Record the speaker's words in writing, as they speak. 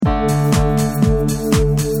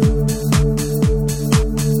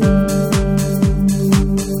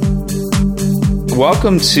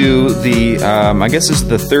welcome to the, I guess it's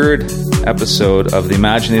the third episode of the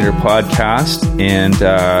Imaginator podcast, and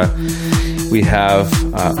we have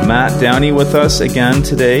Matt Downey with us again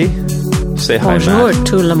today. Say hi, Matt. Bonjour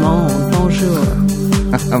tout le monde. Bonjour.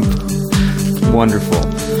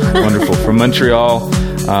 Wonderful. From Montreal,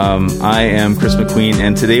 I am Kris MacQueen,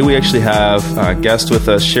 and today we actually have a guest with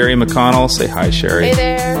us, Sheri McConnell. Say hi, Sheri. Hey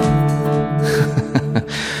there.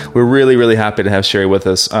 We're really, really happy to have Sheri with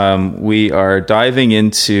us. We are diving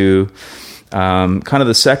into kind of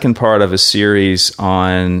the second part of a series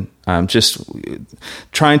on just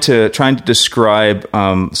trying to describe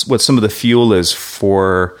what some of the fuel is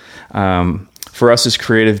for us as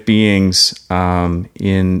creative beings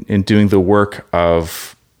in doing the work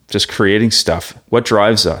of just creating stuff. What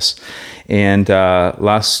drives us? And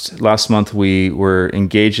last month we were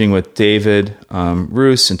engaging with David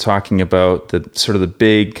Roos and talking about the sort of the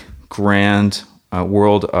big, grand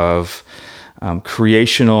world of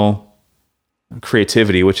creativity,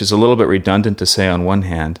 which is a little bit redundant to say on one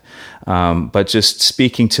hand, but just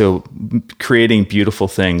speaking to creating beautiful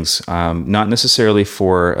things, not necessarily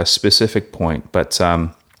for a specific point, but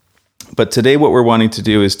today what we're wanting to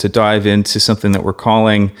do is to dive into something that we're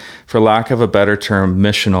calling, for lack of a better term,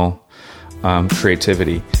 missional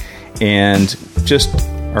creativity. And just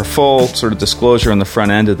our full sort of disclosure on the front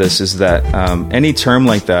end of this is that any term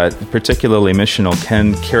like that, particularly missional,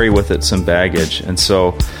 can carry with it some baggage. And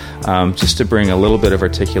so just to bring a little bit of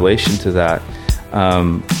articulation to that,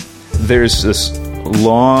 there's this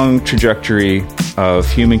long trajectory of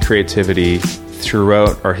human creativity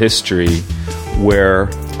throughout our history where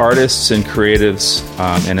artists and creatives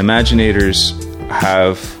and imaginators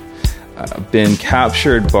have been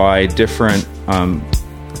captured by different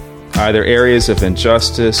either areas of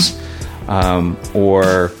injustice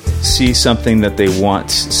or see something that they want,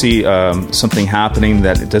 see something happening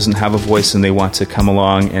that it doesn't have a voice, and they want to come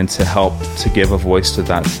along and to help to give a voice to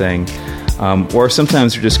that thing. Or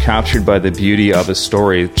sometimes they're just captured by the beauty of a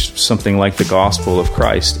story, something like the gospel of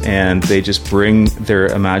Christ, and they just bring their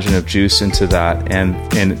imaginative juice into that, and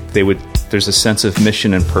there's a sense of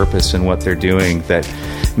mission and purpose in what they're doing that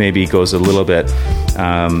maybe goes a little bit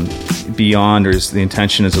beyond, or the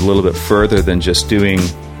intention is a little bit further than just doing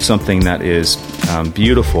something that is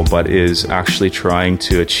beautiful, but is actually trying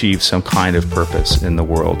to achieve some kind of purpose in the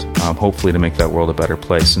world, hopefully to make that world a better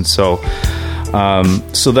place. And so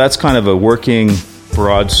that's kind of a working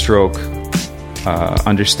broad stroke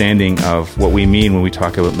understanding of what we mean when we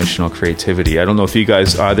talk about missional creativity. I don't know if you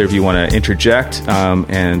guys, either of you, want to interject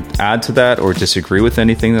and add to that or disagree with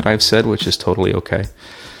anything that I've said, which is totally okay.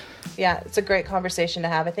 Yeah, it's a great conversation to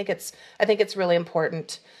have. I think it's really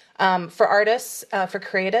important for artists, for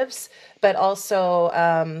creatives, but also,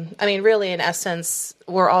 really, in essence,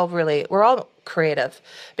 we're all creative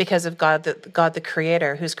because of God, the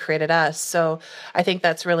Creator, who's created us. So I think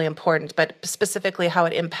that's really important. But specifically, how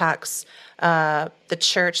it impacts the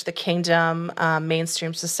church, the kingdom,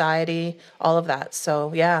 mainstream society, all of that.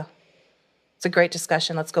 So yeah, it's a great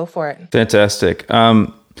discussion. Let's go for it. Fantastic.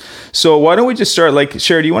 So why don't we just start,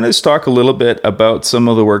 Sheri, do you want to just talk a little bit about some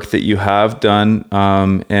of the work that you have done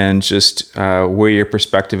and just where your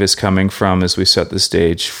perspective is coming from as we set the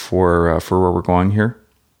stage for where we're going here?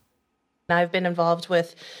 I've been involved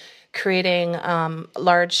with creating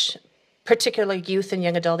large, particularly youth and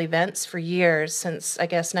young adult events for years, since I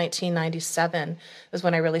guess 1997 was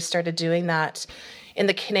when I really started doing that in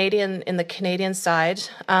the Canadian side,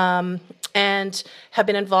 and have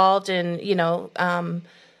been involved in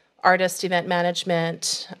artist event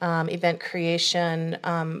management, event creation.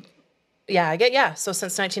 So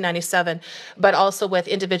since 1997, but also with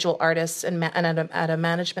individual artists and at a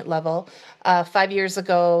management level. 5 years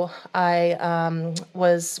ago, I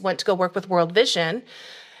went to go work with World Vision,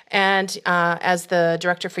 and as the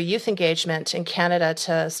director for youth engagement in Canada,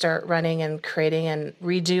 to start running and creating and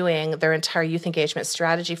redoing their entire youth engagement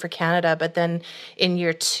strategy for Canada. But then in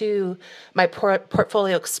year 2, my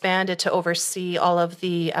portfolio expanded to oversee all of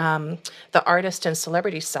the artist and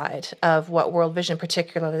celebrity side of what World Vision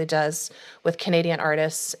particularly does with Canadian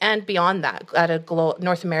artists and beyond that at a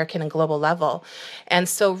North American and global level. And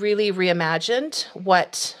so really reimagined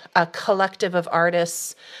what a collective of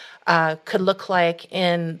artists could look like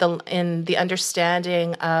in the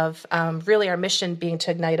understanding of really our mission being to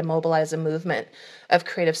ignite and mobilize a movement of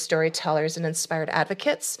creative storytellers and inspired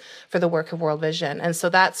advocates for the work of World Vision. And so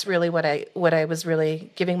that's really what I was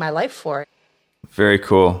really giving my life for. Very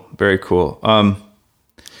cool. Very cool. When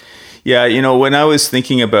I was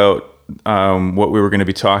thinking about what we were going to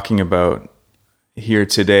be talking about here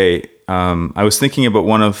today, I was thinking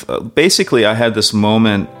about basically I had this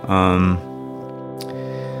moment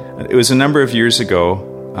It was a number of years ago,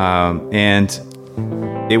 and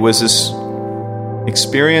it was this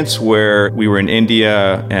experience where we were in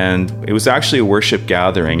India, and it was actually a worship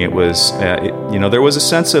gathering. It was, there was a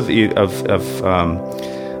sense of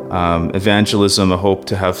evangelism, a hope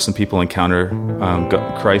to have some people encounter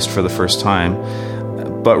Christ for the first time.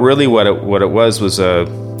 But really, what it was a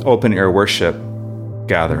open air worship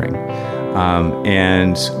gathering,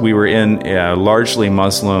 and we were in a largely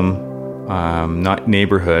Muslim not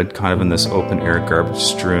neighborhood, kind of in this open air garbage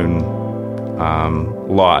strewn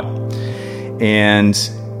lot. And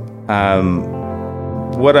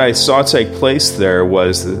what I saw take place there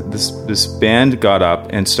was this band got up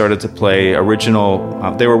and started to play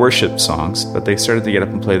original. They were worship songs, but they started to get up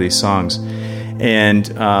and play these songs, and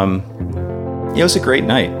it was a great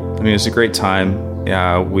night. I mean, it was a great time.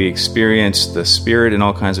 We experienced the Spirit in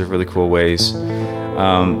all kinds of really cool ways.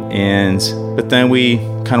 But then we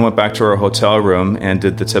kind of went back to our hotel room and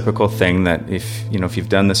did the typical thing that if you've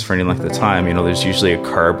done this for any length of time, there's usually a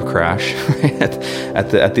carb crash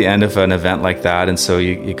at the end of an event like that. And so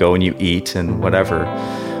you go and you eat and whatever.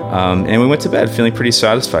 And we went to bed feeling pretty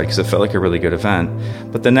satisfied because it felt like a really good event.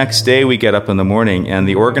 But the next day we get up in the morning and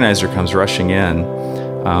the organizer comes rushing in,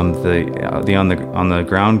 the on the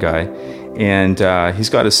ground guy, and he's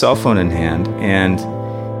got his cell phone in hand, and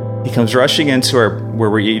he comes rushing into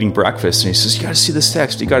where we're eating breakfast, and he says, "You got to see this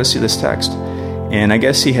text. You got to see this text." And I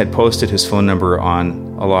guess he had posted his phone number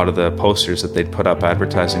on a lot of the posters that they'd put up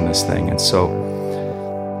advertising this thing, and so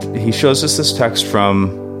he shows us this text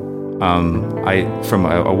from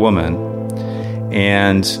a woman.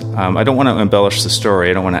 And I don't want to embellish the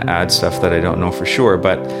story. I don't want to add stuff that I don't know for sure,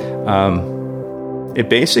 but it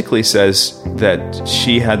basically says that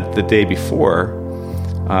she had the day before.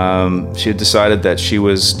 She had decided that she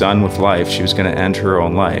was done with life. She was going to end her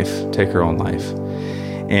own life, take her own life.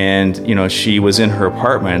 And, she was in her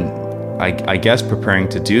apartment, I guess, preparing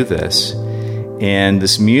to do this. And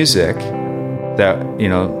this music that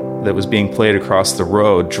was being played across the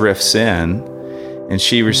road drifts in, and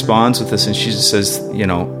she responds with this, and she just says,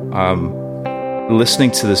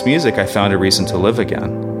 listening to this music, I found a reason to live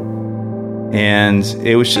again. And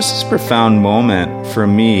it was just this profound moment for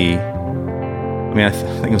me. I mean, I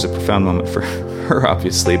think it was a profound moment for her,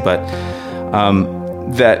 obviously, but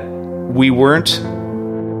that we weren't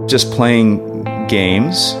just playing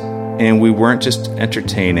games, and we weren't just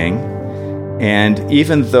entertaining. And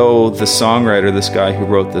even though the songwriter, this guy who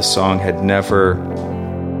wrote this song, had never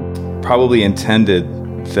probably intended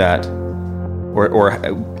that, or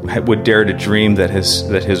would dare to dream that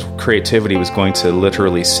his creativity was going to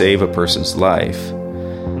literally save a person's life,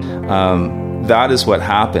 that is what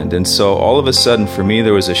happened. And so all of a sudden, for me,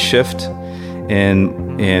 there was a shift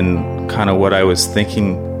in kind of what I was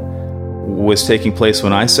thinking was taking place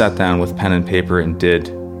when I sat down with pen and paper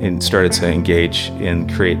and started to engage in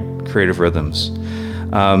creative rhythms.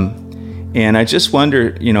 And I just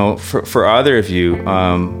wonder, for either of you,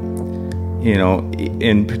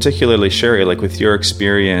 in particularly Sheri, like with your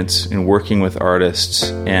experience in working with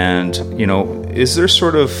artists, and, is there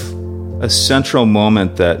sort of a central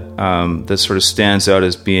moment that sort of stands out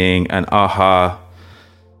as being an aha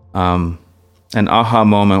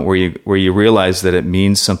moment where you realize that it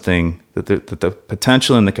means something, that the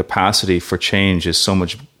potential and the capacity for change is so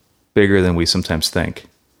much bigger than we sometimes think?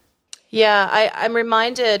 Yeah, I'm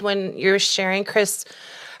reminded when you're sharing, Kris,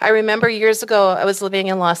 I remember years ago I was living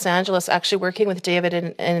in Los Angeles, actually working with David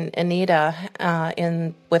and Anita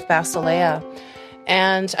with Basilea.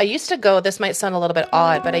 And I used to go, this might sound a little bit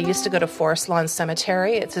odd, but I used to go to Forest Lawn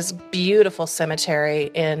Cemetery. It's this beautiful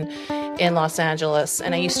cemetery in Los Angeles.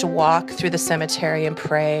 And I used to walk through the cemetery and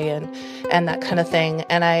pray and that kind of thing.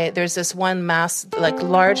 And there's this one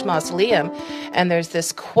large mausoleum, and there's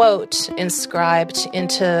this quote inscribed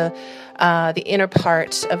into the inner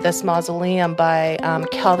part of this mausoleum by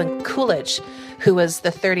Calvin Coolidge, who was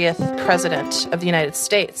the 30th president of the United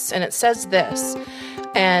States. And it says this,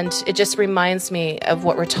 and it just reminds me of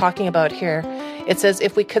what we're talking about here. It says,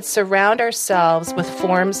 if we could surround ourselves with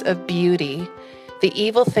forms of beauty, the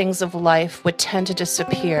evil things of life would tend to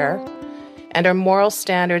disappear, and our moral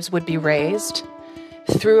standards would be raised.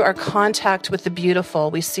 Through our contact with the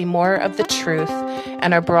beautiful, we see more of the truth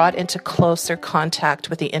and are brought into closer contact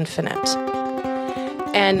with the infinite.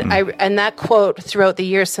 And that quote throughout the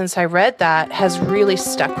years since I read that has really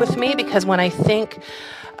stuck with me, because when I think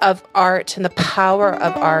of art and the power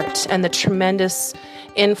of art and the tremendous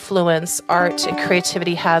influence art and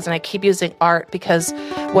creativity has. And I keep using art because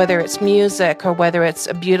whether it's music or whether it's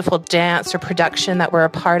a beautiful dance or production that we're a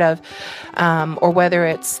part of, or whether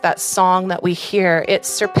it's that song that we hear, it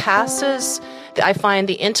surpasses, I find,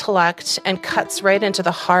 the intellect and cuts right into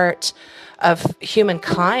the heart of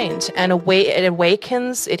humankind, and it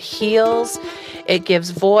awakens, it heals, it gives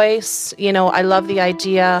voice. You know, I love the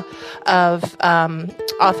idea of,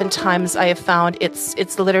 oftentimes I have found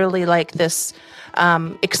it's literally like this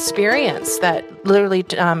experience that literally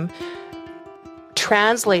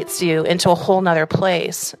translates you into a whole nother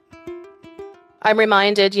place. I'm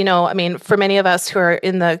reminded, you know, I mean, for many of us who are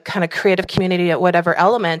in the kind of creative community at whatever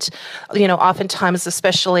element, you know, oftentimes,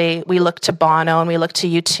 especially, we look to Bono and we look to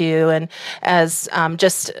U2 and as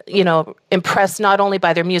just, you know, impressed not only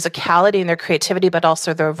by their musicality and their creativity, but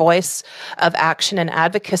also their voice of action and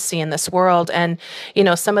advocacy in this world. And, you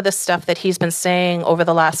know, some of the stuff that he's been saying over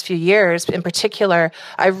the last few years, in particular,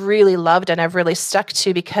 I've really loved and I've really stuck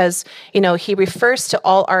to, because, you know, he refers to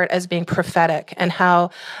all art as being prophetic, and how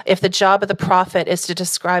if the job of the prophet is to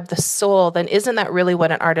describe the soul, then isn't that really what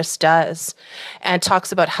an artist does? And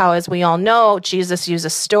talks about how, as we all know, Jesus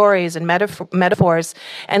uses stories and metaphors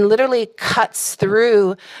and literally cuts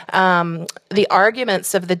through the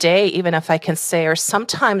arguments of the day, even if I can say, or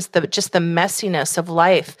sometimes just the messiness of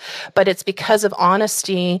life. But it's because of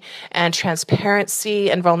honesty and transparency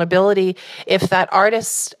and vulnerability. If that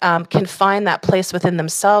artist can find that place within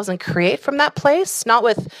themselves and create from that place, not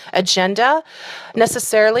with agenda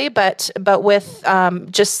necessarily, but with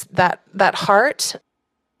just that heart,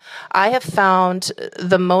 I have found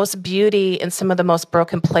the most beauty in some of the most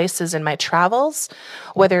broken places in my travels,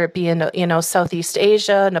 whether it be in, you know, Southeast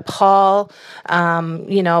Asia, Nepal,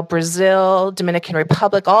 you know, Brazil, Dominican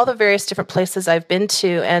Republic, all the various different places I've been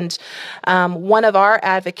to. And one of our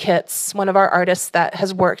advocates, one of our artists that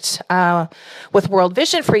has worked with World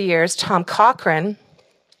Vision for years, Tom Cochran,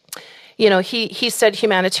 you know, he said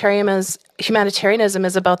humanitarianism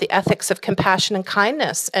is about the ethics of compassion and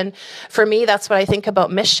kindness. And for me, that's what I think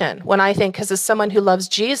about mission. When I think, because as someone who loves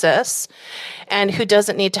Jesus and who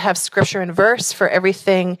doesn't need to have scripture and verse for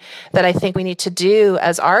everything that I think we need to do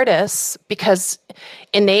as artists, because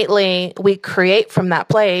innately we create from that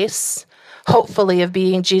place, hopefully, of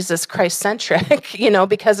being Jesus Christ-centric, you know,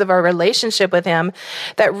 because of our relationship with him,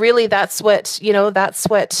 that really that's what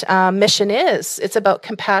mission is. It's about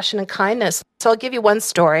compassion and kindness. So I'll give you one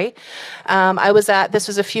story. This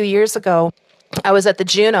was a few years ago, I was at the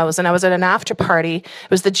Junos, and I was at an after party. It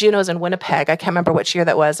was the Junos in Winnipeg. I can't remember which year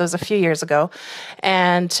that was. It was a few years ago.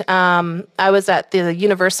 And I was at the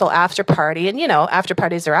Universal after party. And, you know, after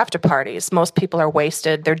parties are after parties. Most people are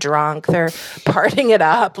wasted. They're drunk. They're partying it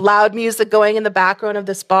up. Loud music going in the background of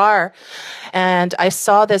this bar. And I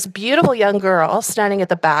saw this beautiful young girl standing at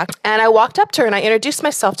the back. And I walked up to her and I introduced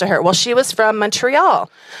myself to her. Well, she was from Montreal.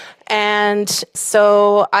 And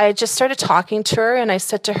so I just started talking to her, and I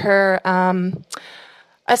said to her,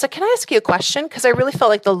 I said, can I ask you a question? Because I really felt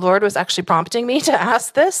like the Lord was actually prompting me to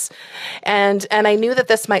ask this. And I knew that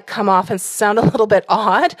this might come off and sound a little bit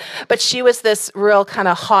odd, but she was this real kind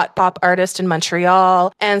of hot pop artist in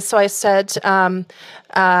Montreal. And so I said,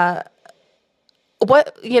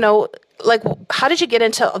 how did you get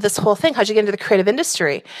into this whole thing? How did you get into the creative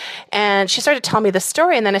industry? And she started telling me this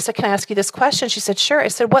story. And then I said, can I ask you this question? She said, sure. I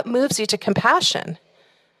said, what moves you to compassion?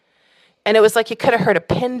 And it was like you could have heard a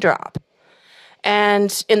pin drop.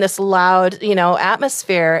 And in this loud, you know,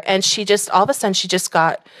 atmosphere. And she just, all of a sudden, she just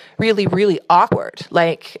got really, really awkward.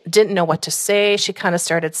 Like, didn't know what to say. She kind of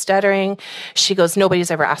started stuttering. She goes,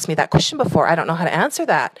 nobody's ever asked me that question before. I don't know how to answer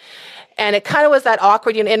that. And it kind of was that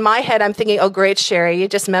awkward. You know, in my head, I'm thinking, oh, great, Sheri, you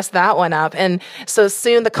just messed that one up. And so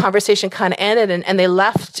soon the conversation kind of ended, and they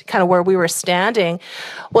left kind of where we were standing.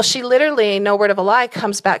 Well, she literally, no word of a lie,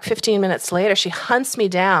 comes back 15 minutes later. She hunts me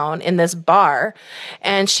down in this bar,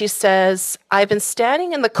 and she says, I've been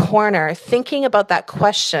standing in the corner thinking about that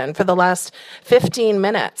question for the last 15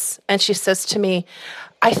 minutes. And she says to me,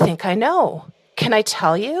 I think I know. Can I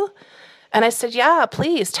tell you? And I said, yeah,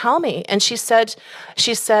 please tell me. And she said,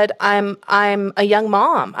 I'm a young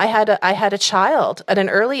mom. I had a child at an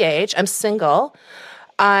early age. I'm single.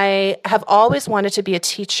 I have always wanted to be a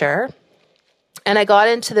teacher. And I got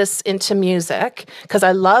into music because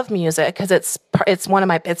I love music, because it's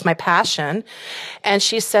my passion. And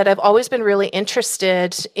she said, I've always been really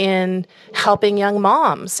interested in helping young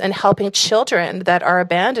moms and helping children that are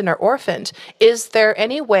abandoned or orphaned. Is there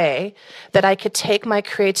any way that I could take my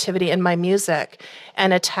creativity and my music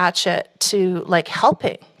and attach it to like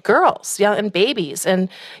helping girls, young and babies and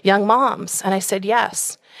young moms? And I said,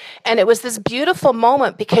 yes. And it was this beautiful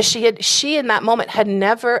moment because she in that moment had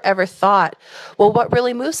never, ever thought, well, what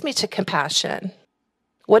really moves me to compassion?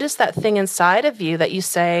 What is that thing inside of you that you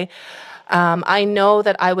say, I know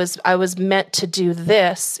that I was meant to do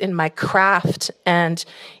this in my craft and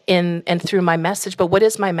through my message, but what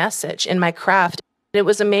is my message in my craft? It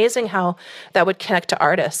was amazing how that would connect to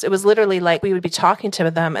artists. It was literally like we would be talking to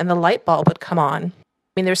them and the light bulb would come on.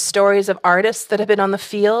 I mean, there's stories of artists that have been on the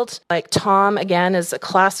field. Like Tom, again, is a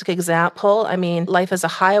classic example. I mean, Life is a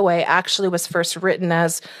Highway actually was first written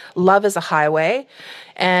as Love is a Highway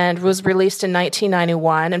and was released in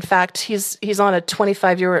 1991. In fact, he's on a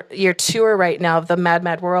 25-year tour right now of the Mad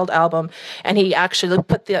Mad World album, and he actually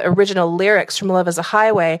put the original lyrics from Love is a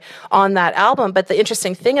Highway on that album. But the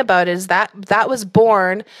interesting thing about it is that was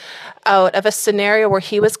born out of a scenario where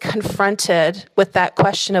he was confronted with that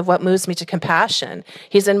question of what moves me to compassion.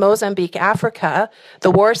 He's in Mozambique, Africa.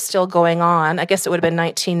 The war's still going on. I guess it would have been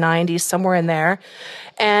 1990, somewhere in there.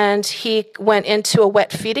 And he went into a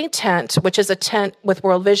wet feeding tent, which is a tent with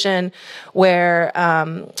World Vision where,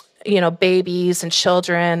 babies and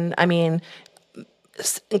children, I mean,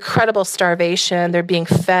 incredible starvation. They're being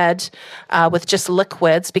fed with just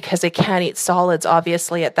liquids because they can't eat solids,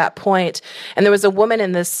 obviously, at that point. And there was a woman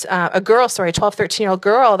in this, a 12, 13-year-old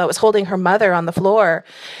girl that was holding her mother on the floor.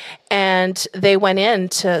 And they went in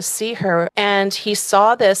to see her. And he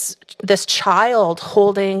saw this child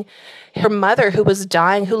holding her mother who was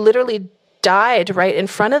dying, who literally died right in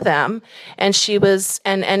front of them. And she was,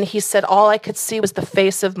 and he said, all I could see was the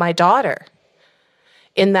face of my daughter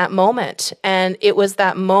in that moment. And it was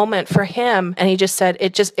that moment for him. And he just said,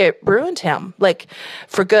 it ruined him, like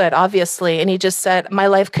for good, obviously. And he just said, my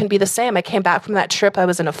life couldn't be the same. I came back from that trip. I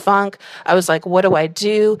was in a funk. I was like, what do I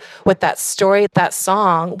do with that story? That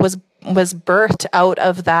song was birthed out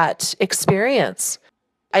of that experience.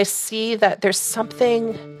 I see that there's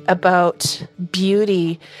something about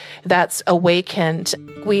beauty that's awakened.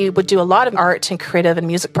 We would do a lot of art and creative and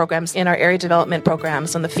music programs in our area development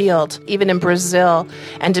programs on the field, even in Brazil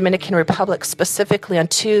and Dominican Republic, specifically on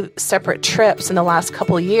 2 separate trips in the last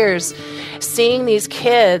couple of years, seeing these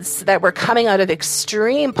kids that were coming out of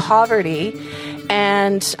extreme poverty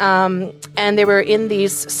and they were in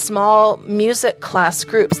these small music class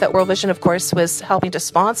groups that World Vision, of course, was helping to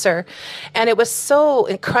sponsor. And it was so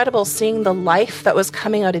incredible seeing the life that was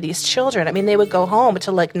coming out of these children. I mean, they would go home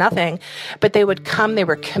to like nothing, but they would come, they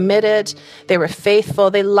were committed, they were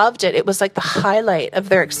faithful, they loved it. It was like the highlight of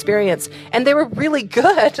their experience. And they were really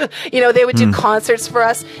good. They would do concerts for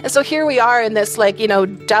us. And so here we are in this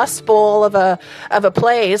dust bowl of a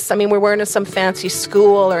place. I mean, we weren't in some fancy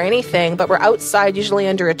school or anything, but we're outside, usually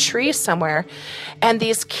under a tree somewhere. And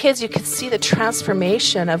these kids, you could see the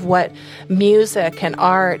transformation of what music and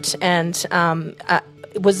art and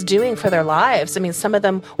was doing for their lives. I mean, some of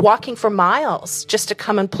them walking for miles just to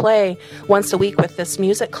come and play once a week with this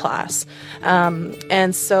music class.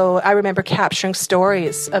 And so I remember capturing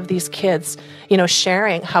stories of these kids,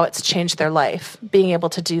 sharing how it's changed their life, being able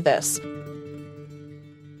to do this.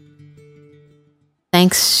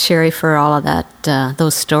 Thanks, Sheri, for all of that,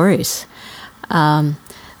 those stories.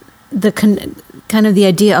 The kind of the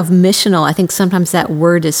idea of missional, I think sometimes that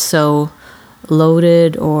word is so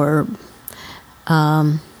loaded or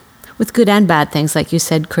with good and bad things, like you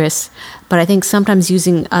said, Kris. But I think sometimes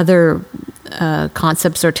using other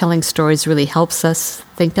concepts or telling stories really helps us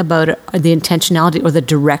think about the intentionality or the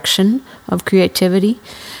direction of creativity.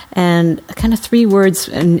 And kind of 3 words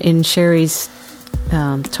in Sheri's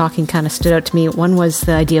talking kind of stood out to me. One was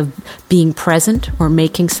the idea of being present or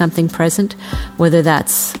making something present, whether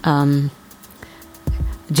that's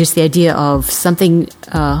just the idea of something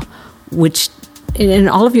which in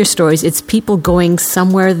all of your stories, it's people going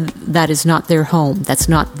somewhere that is not their home, that's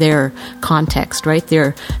not their context, right?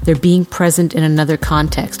 They're being present in another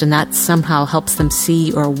context, and that somehow helps them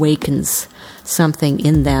see or awakens something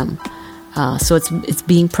in them. So it's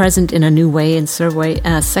being present in a new way, in sort of way.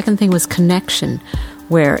 Second thing was connection,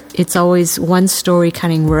 where it's always one story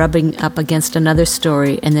kind of rubbing up against another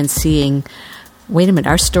story, and then seeing, wait a minute,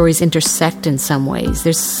 our stories intersect in some ways.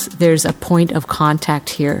 There's a point of contact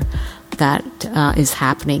here that is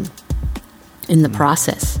happening in the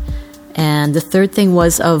process. And the third thing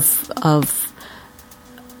was of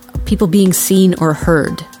people being seen or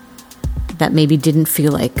heard that maybe didn't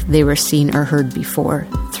feel like they were seen or heard before,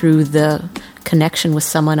 through the connection with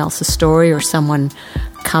someone else's story or someone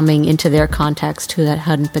coming into their context who that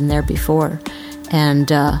hadn't been there before.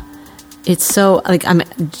 And it's so, like, I'm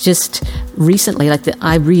just recently,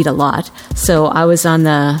 I read a lot, so I was on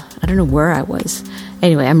I don't know where I was,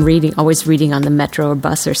 Anyway, I'm always reading on the metro or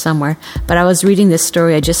bus or somewhere. But I was reading this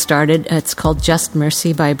story I just started. It's called Just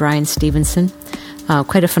Mercy by Brian Stevenson.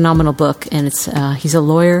 Quite a phenomenal book. And he's a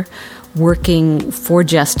lawyer working for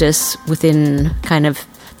justice within kind of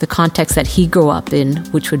the context that he grew up in,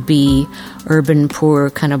 which would be urban, poor,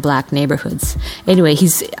 kind of black neighborhoods. Anyway,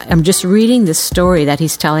 I'm just reading this story that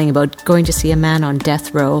he's telling about going to see a man on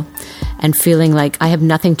death row and feeling like I have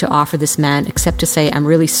nothing to offer this man except to say, I'm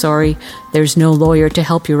really sorry, there's no lawyer to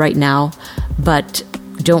help you right now, but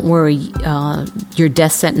don't worry, your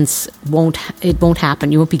death sentence won't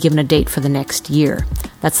happen. You won't be given a date for the next year.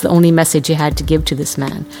 That's the only message he had to give to this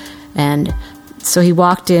man. And so he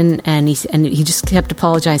walked in and he just kept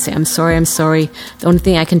apologizing. I'm sorry. The only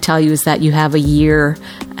thing I can tell you is that you have a year,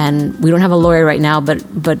 and we don't have a lawyer right now, but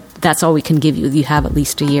that's all we can give you. You have at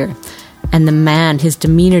least a year. And the man, his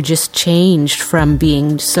demeanor just changed from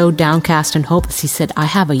being so downcast and hopeless. He said, I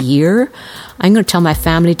have a year? I'm going to tell my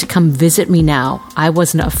family to come visit me now. I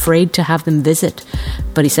wasn't afraid to have them visit.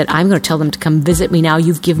 But he said, I'm going to tell them to come visit me now.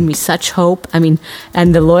 You've given me such hope. I mean,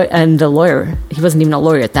 and the lawyer, he wasn't even a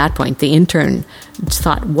lawyer at that point. The intern just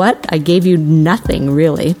thought, what? I gave you nothing,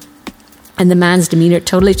 really. And the man's demeanor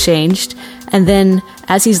totally changed. And then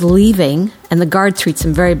as he's leaving, and the guard treats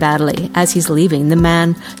him very badly, as he's leaving, the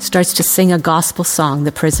man starts to sing a gospel song,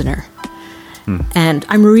 The Prisoner. And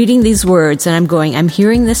I'm reading these words and I'm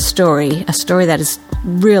hearing this story, a story that is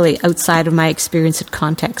really outside of my experience and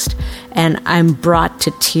context. And I'm brought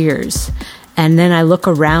to tears. And then I look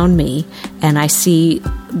around me and I see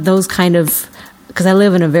those kind of, because I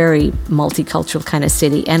live in a very multicultural kind of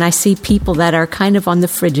city, and I see people that are kind of on the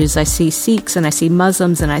fringes. I see Sikhs and I see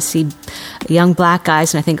Muslims and I see young black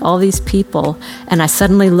guys, and I think all these people, and I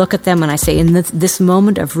suddenly look at them and I say, in this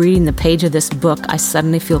moment of reading the page of this book, I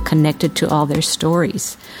suddenly feel connected to all their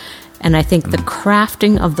stories. And I think the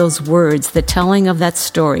crafting of those words, the telling of that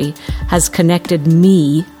story, has connected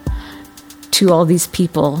me to all these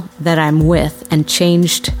people that I'm with and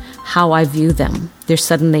changed how I view them. They're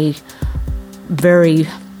suddenly they're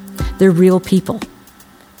real people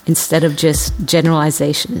instead of just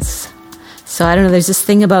generalizations. So I don't know, there's this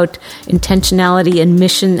thing about intentionality and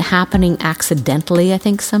mission happening accidentally, I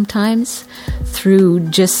think sometimes, through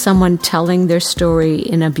just someone telling their story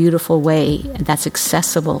in a beautiful way that's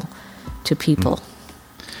accessible to people.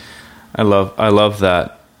 I love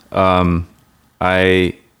that.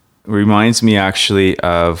 Reminds me actually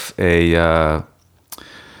of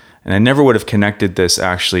and I never would have connected this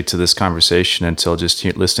actually to this conversation until just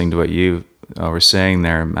listening to what you were saying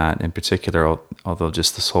there, Matt, in particular, although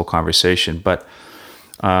just this whole conversation. But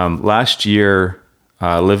last year,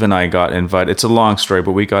 Liv and I got invited. It's a long story,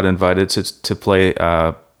 but we got invited to play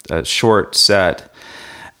a short set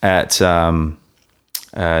at a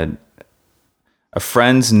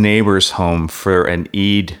friend's neighbor's home for an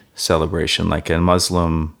Eid celebration, like a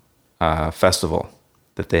Muslim festival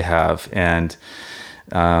that they have. And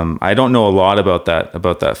I don't know a lot about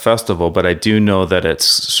that festival, but I do know that it's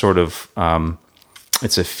sort of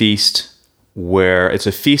it's a feast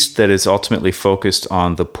that is ultimately focused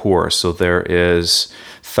on the poor. So there is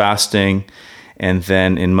fasting, and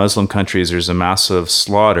then in Muslim countries there's a massive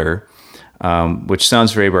slaughter, which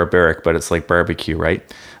sounds very barbaric, but it's like barbecue, right?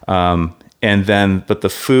 But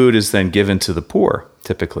the food is then given to the poor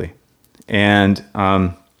typically, and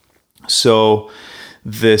so.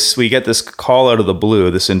 We get this call out of the blue,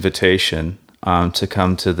 this invitation to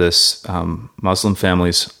come to this Muslim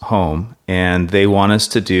family's home, and they want us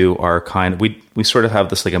to do our we sort of have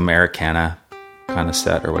this like Americana kind of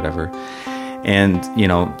set or whatever. And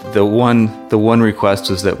the one request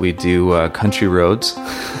was that we do Country Roads.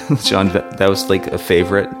 John, that was like a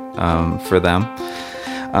favorite for them.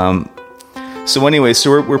 So anyway,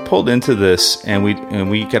 we're pulled into this, and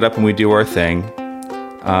we get up and we do our thing.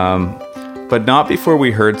 But not before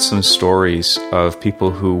we heard some stories of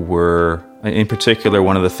people who were, in particular,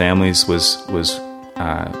 one of the families was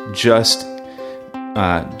just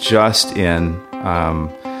in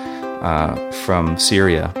from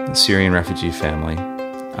Syria, a Syrian refugee family,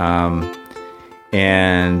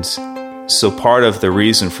 and so part of the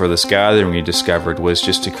reason for this gathering we discovered was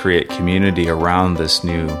just to create community around this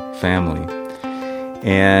new family,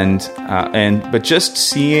 but just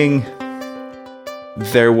seeing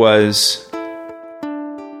there was.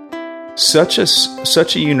 Such a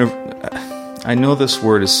I know this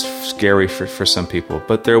word is scary for some people,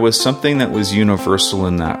 but there was something that was universal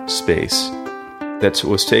in that space that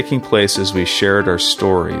was taking place as we shared our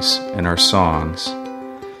stories and our songs.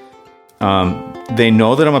 They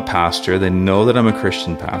know that I'm a pastor. They know that I'm a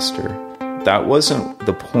Christian pastor. That wasn't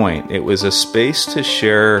the point. It was a space to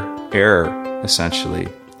share air, essentially,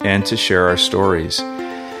 and to share our stories.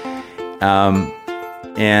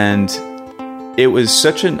 And it was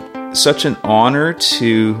such an honor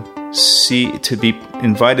to be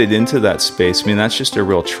invited into that space. I mean, that's just a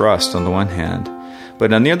real trust on the one hand.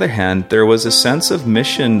 But on the other hand, there was a sense of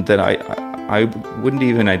mission that I wouldn't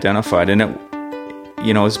even identify. And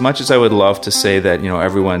it, as much as I would love to say that,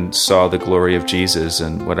 everyone saw the glory of Jesus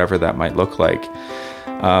and whatever that might look like,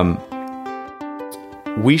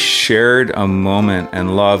 we shared a moment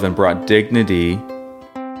and love and brought dignity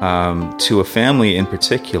to a family in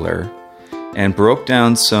particular, and broke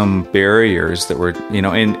down some barriers that were,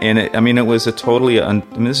 it was a totally,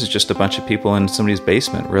 this is just a bunch of people in somebody's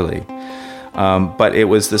basement, really. But it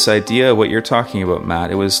was this idea, what you're talking about,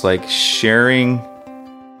 Matt, it was like sharing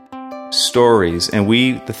stories. And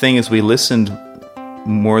the thing is, we listened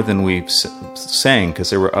more than we sang, because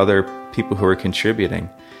there were other people who were contributing.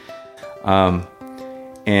 And,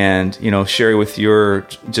 Sheri, with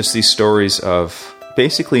just these stories of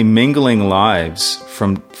basically mingling lives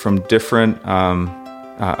from different,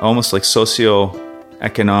 almost like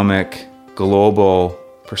socio-economic, global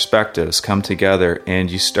perspectives come together, and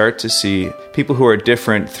you start to see people who are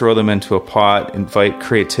different, throw them into a pot, invite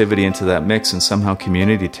creativity into that mix, and somehow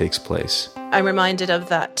community takes place. I'm reminded of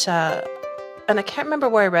that, and I can't remember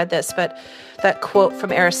where I read this, but that quote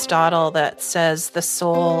from Aristotle that says, the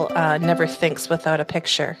soul never thinks without a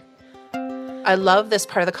picture. I love this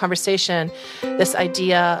part of the conversation, this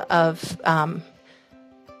idea of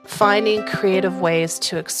finding creative ways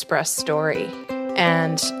to express story.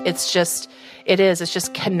 And it's just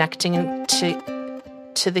connecting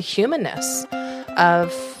to the humanness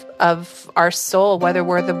of our soul, whether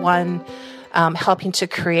we're the one helping to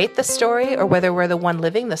create the story or whether we're the one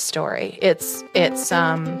living the story. It's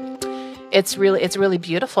really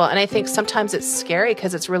beautiful. And I think sometimes it's scary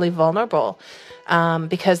because it's really vulnerable.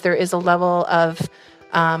 Because there is a level of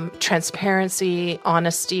transparency,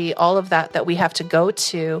 honesty, all of that we have to go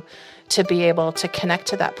to be able to connect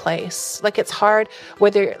to that place. Like, it's hard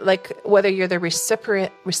whether you're the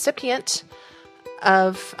recipient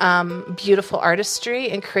of beautiful artistry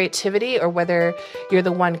and creativity, or whether you're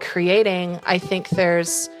the one creating. I think there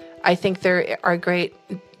are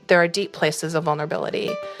deep places of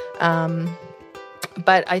vulnerability.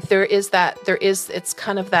 But it's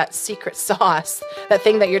kind of that secret sauce, that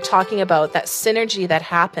thing that you're talking about, that synergy that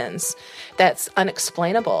happens, that's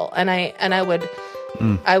unexplainable. And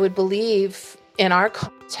I would believe in our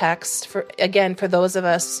context, for those of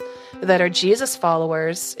us that are Jesus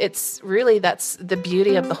followers, it's really, that's the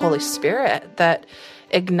beauty of the Holy Spirit that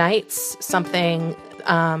ignites something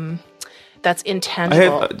that's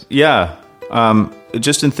intangible.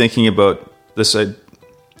 Just in thinking about this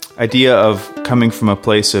idea of coming from a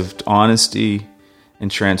place of honesty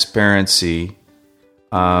and transparency,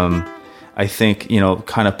 I think,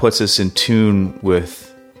 kind of puts us in tune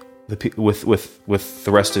with the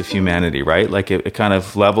rest of humanity, right? Like it kind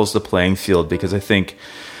of levels the playing field, because I think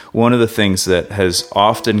one of the things that has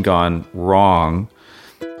often gone wrong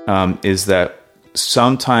is that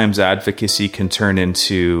sometimes advocacy can turn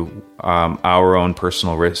into our own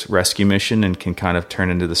personal rescue mission, and can kind of turn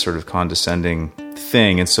into this sort of condescending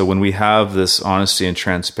thing. And so when we have this honesty and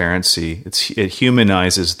transparency, it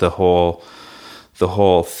humanizes the whole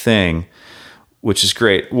thing, which is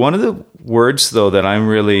great. One of the words, though, that I'm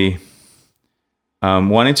really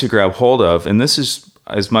wanting to grab hold of, and this is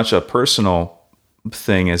as much a personal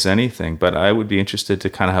thing as anything, but I would be interested to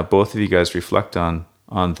kind of have both of you guys reflect on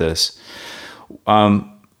this.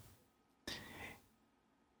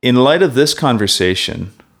 In light of this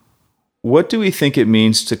conversation, what do we think it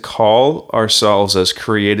means to call ourselves as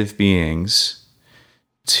creative beings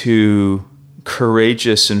to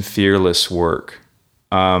courageous and fearless work?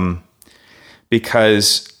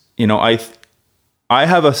 Because, I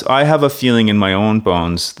have a feeling in my own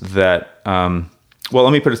bones that,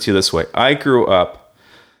 let me put it to you this way. I grew up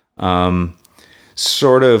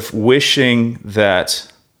sort of wishing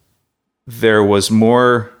that there was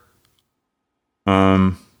more,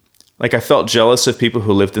 I felt jealous of people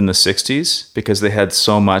who lived in the 60s because they had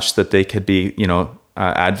so much that they could be,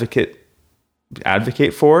 advocate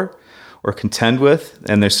for or contend with,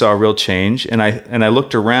 and they saw a real change. And I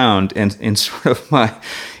looked around, and in sort of my,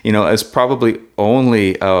 as probably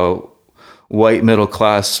only a white middle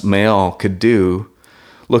class male could do,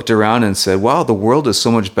 looked around and said, wow, the world is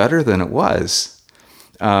so much better than it was.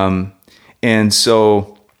 And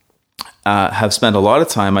so have spent a lot of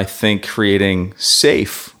time, I think, creating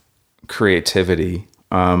safe creativity.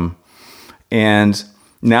 And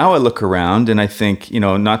now I look around and I think,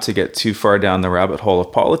 not to get too far down the rabbit hole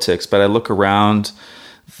of politics, but I look around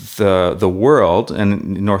the world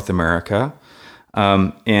and North America,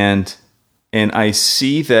 And I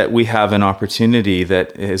see that we have an opportunity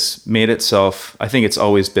that has made itself, I think it's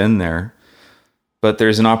always been there, but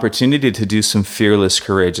there's an opportunity to do some fearless,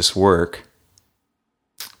 courageous work.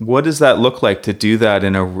 What does that look like to do that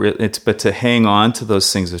but to hang on to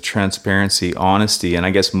those things of transparency, honesty, and I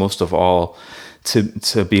guess most of all,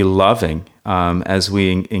 to be loving as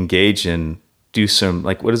we engage and do some,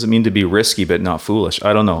 like, what does it mean to be risky but not foolish?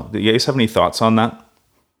 I don't know. Do you guys have any thoughts on that?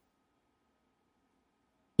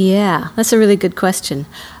 Yeah, that's a really good question.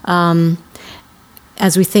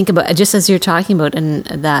 As we think about, just as you're talking about, and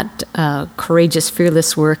that courageous,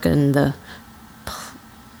 fearless work and the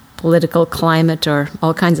political climate or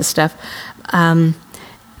all kinds of stuff,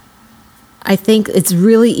 I think it's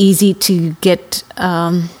really easy to get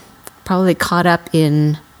probably caught up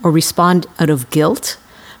in or respond out of guilt,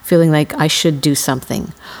 feeling like I should do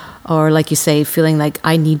something. Or like you say, feeling like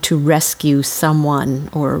I need to rescue someone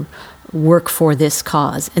or work for this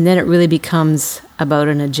cause. And then it really becomes about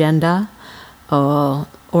an agenda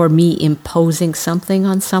or me imposing something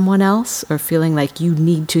on someone else, or feeling like you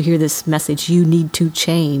need to hear this message, you need to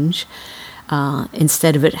change,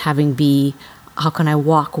 instead of it having be, how can I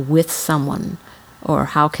walk with someone, or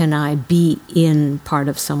how can I be in part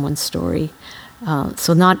of someone's story?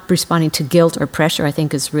 So not responding to guilt or pressure, I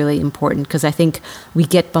think, is really important, because I think we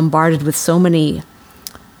get bombarded with so many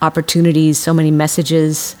opportunities, so many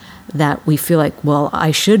messages, that we feel like, well,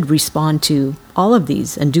 I should respond to all of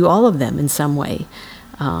these and do all of them in some way.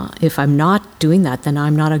 If I'm not doing that, then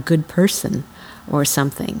I'm not a good person or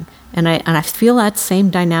something. And I feel that same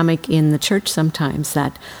dynamic in the church sometimes,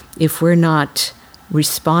 that if we're not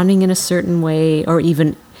responding in a certain way, or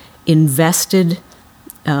even invested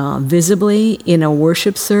visibly in a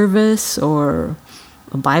worship service or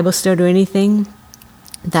a Bible study or anything,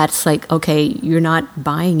 that's like, okay, you're not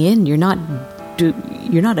buying in, you're not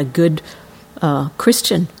a good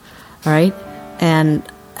Christian, all right? And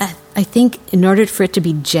I think in order for it to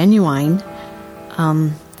be genuine,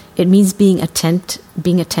 it means being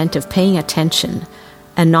attentive, paying attention,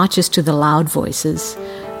 and not just to the loud voices,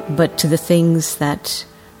 but to the things that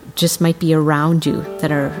just might be around you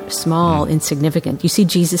that are small, insignificant. You see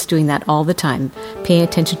Jesus doing that all the time, paying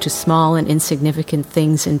attention to small and insignificant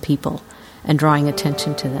things in people and drawing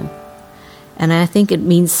attention to them. And I think it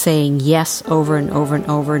means saying yes over and over and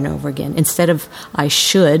over and over again. Instead of I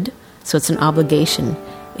should, so it's an obligation,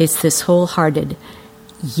 it's this wholehearted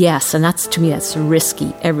yes. And that's, to me, that's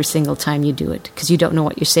risky every single time you do it, because you don't know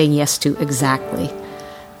what you're saying yes to exactly,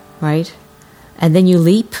 right? And then you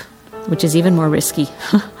leap, which is even more risky.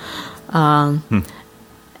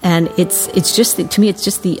 And it's just, to me, it's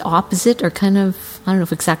just the opposite, or kind of, I don't know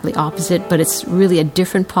if exactly opposite, but it's really a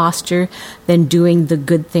different posture than doing the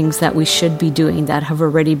good things that we should be doing, that have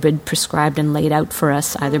already been prescribed and laid out for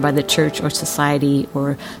us, either by the church or society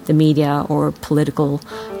or the media or political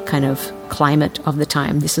kind of climate of the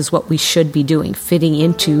time. This is what we should be doing, fitting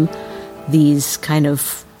into these kind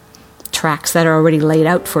of tracks that are already laid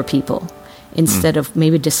out for people, instead of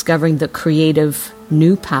maybe discovering the creative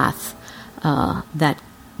new path that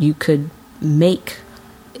you could make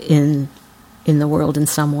in the world in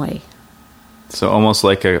some way. So almost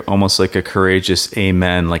like a courageous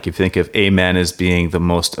amen. Like, you think of amen as being the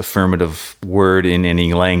most affirmative word in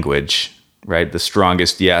any language, right? The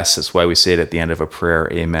strongest yes. That's why we say it at the end of a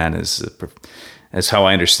prayer. Amen is how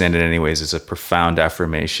I understand it anyways, is a profound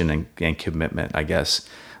affirmation and commitment, I guess.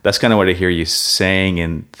 That's kind of what I hear you saying,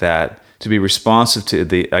 in that to be responsive to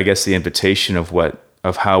the invitation of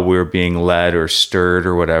how we're being led or stirred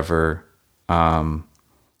or whatever,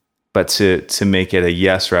 but to make it a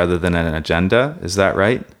yes rather than an agenda. Is that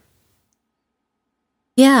right?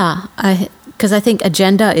 Yeah, because I think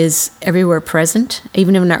agenda is everywhere present,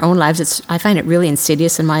 even in our own lives. I find it really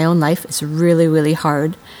insidious in my own life. It's really, really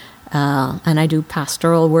hard. And I do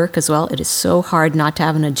pastoral work as well. It is so hard not to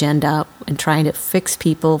have an agenda and trying to fix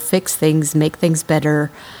people, fix things, make things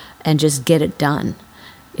better, and just get it done.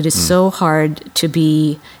 It is so hard to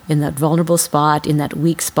be in that vulnerable spot, in that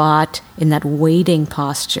weak spot, in that waiting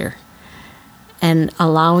posture, and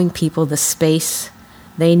allowing people the space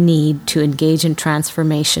they need to engage in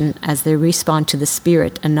transformation as they respond to the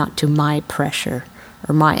Spirit and not to my pressure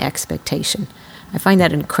or my expectation. I find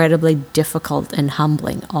that incredibly difficult and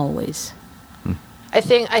humbling always. I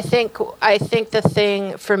think the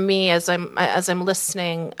thing for me as I'm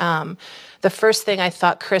listening, the first thing I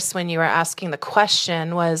thought, Kris, when you were asking the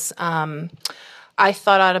question was, I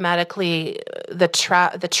thought automatically the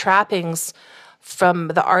trappings from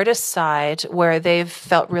the artist side, where they've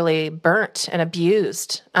felt really burnt and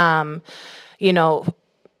abused, for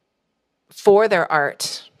their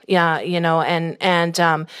art, Yeah, and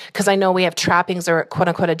because I know we have trappings or quote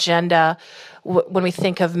unquote agenda when we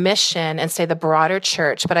think of mission and say the broader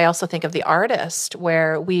church, but I also think of the artist,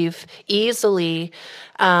 where we've easily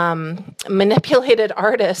manipulated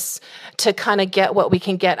artists to kind of get what we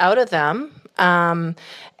can get out of them,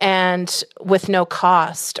 and with no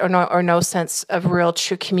cost or no sense of real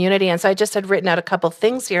true community. And so I just had written out a couple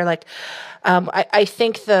things here, like I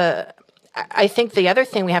think the other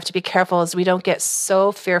thing we have to be careful is we don't get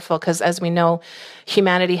so fearful, because as we know,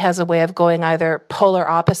 humanity has a way of going either polar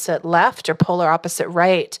opposite left or polar opposite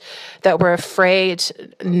right, that we're afraid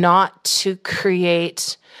not to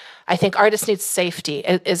create. I think artists need safety,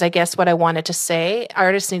 is I guess what I wanted to say.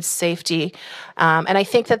 Artists need safety. And I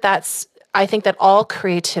think that all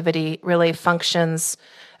creativity really functions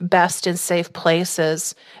best in safe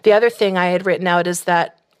places. The other thing I had written out is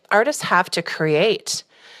that artists have to create.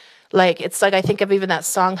 Like, it's like, I think of even that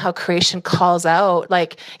song, how creation calls out,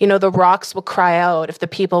 like, the rocks will cry out if the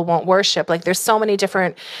people won't worship. Like, there's so many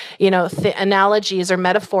different, analogies or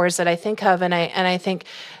metaphors that I think of. And I think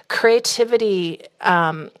creativity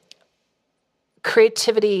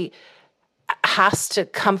has to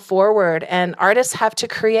come forward, and artists have to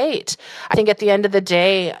create. I think at the end of the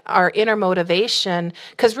day, our inner motivation,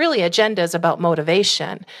 because really agenda is about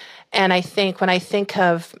motivation. And I think when I think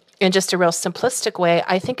of, in just a real simplistic way,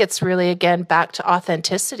 I think it's really, again, back to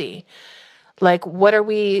authenticity. Like, what are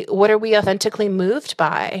we authentically moved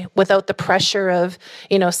by, without the pressure of,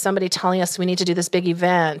 somebody telling us we need to do this big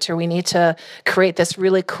event, or we need to create this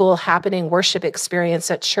really cool happening worship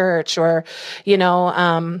experience at church, or,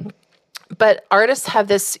 but artists have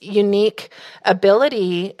this unique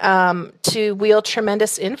ability to wield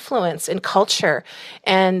tremendous influence in culture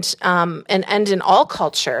and in all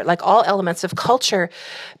culture, like all elements of culture,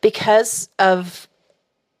 because of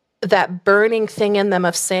that burning thing in them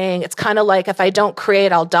of saying, it's kind of like, if I don't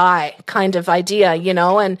create, I'll die kind of idea,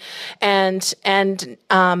 and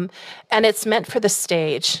it's meant for the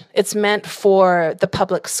stage. It's meant for the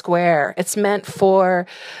public square. It's meant for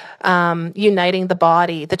uniting the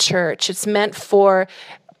body, the church. It's meant for,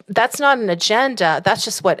 that's not an agenda. That's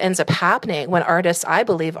just what ends up happening when I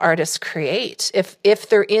believe artists create. If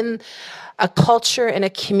they're in a culture and a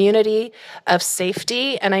community of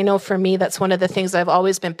safety. And I know for me, that's one of the things I've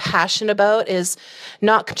always been passionate about, is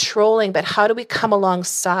not controlling, but how do we come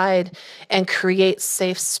alongside and create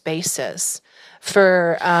safe spaces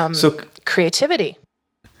for creativity?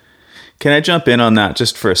 Can I jump in on that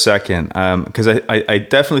just for a second? Because I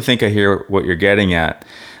definitely think I hear what you're getting at.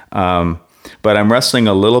 But I'm wrestling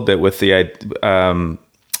a little bit with the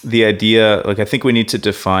idea, like, I think we need to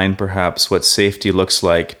define perhaps what safety looks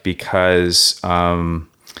like, because, a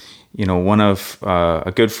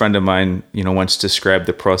good friend of mine, once described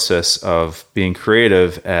the process of being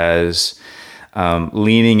creative as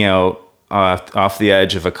leaning out off the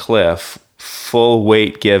edge of a cliff, full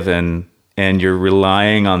weight given, and you're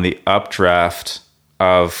relying on the updraft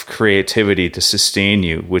of creativity to sustain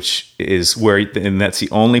you, which is and that's the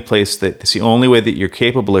only way that you're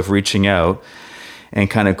capable of reaching out and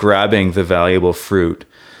kind of grabbing the valuable fruit,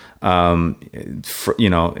 and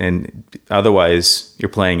otherwise you're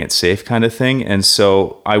playing it safe kind of thing. And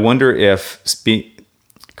so I wonder if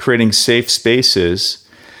creating safe spaces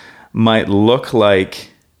might look like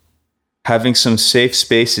having some safe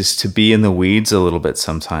spaces to be in the weeds a little bit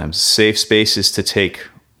sometimes, safe spaces to take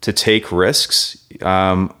risks.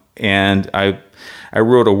 And I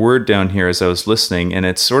wrote a word down here as I was listening, and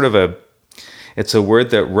it's sort of it's a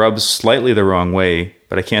word that rubs slightly the wrong way,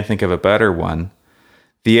 but I can't think of a better one.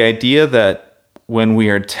 The idea that when we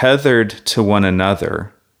are tethered to one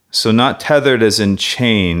another, so not tethered as in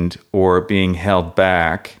chained or being held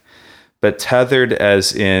back, but tethered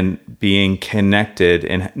as in being connected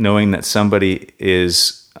and knowing that somebody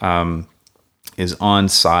is on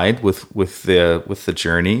side with the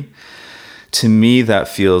journey. To me, that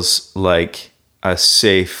feels like a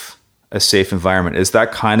safe environment. Is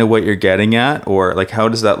that kind of what you're getting at, or like, how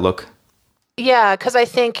does that look? Yeah, because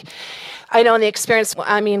I know in the experience,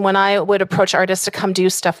 when I would approach artists to come do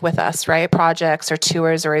stuff with us, right, projects or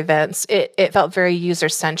tours or events, it felt very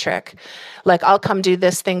user-centric. Like, I'll come do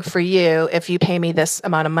this thing for you if you pay me this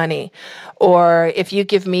amount of money, or if you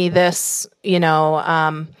give me this,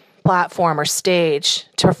 platform or stage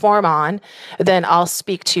to perform on, then I'll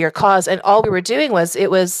speak to your cause. And all we were doing was,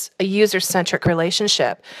 it was a user-centric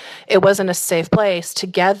relationship. It wasn't a safe place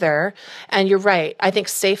together. And you're right. I think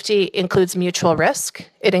safety includes mutual risk.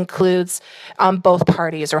 It includes both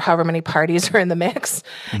parties, or however many parties are in the mix,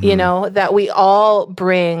 that we all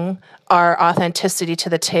bring our authenticity to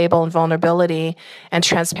the table, and vulnerability and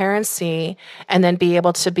transparency, and then be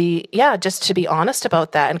able to be, just to be honest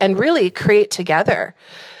about that and really create together.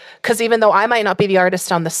 Because even though I might not be the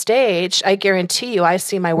artist on the stage, I guarantee you I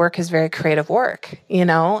see my work as very creative work,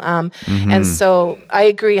 And so I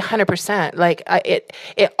agree 100%. Like it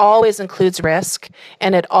always includes risk,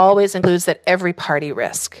 and it always includes that every party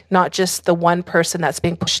risk, not just the one person that's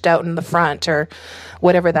being pushed out in the front or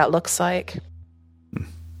whatever that looks like.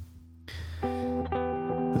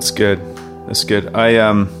 That's good.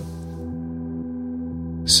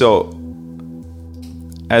 So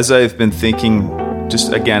as I've been thinking,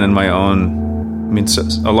 just again in my own, so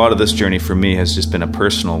a lot of this journey for me has just been a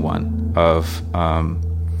personal one of, I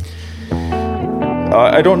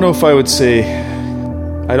don't know if I would say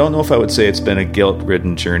it's been a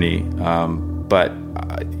guilt-ridden journey, but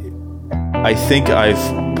I think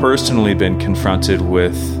I've personally been confronted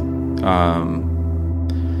with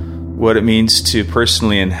what it means to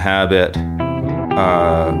personally inhabit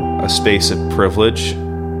a space of privilege,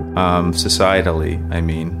 societally,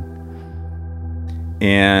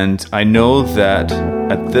 And I know that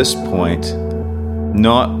at this point,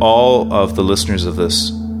 not all of the listeners of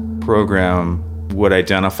this program would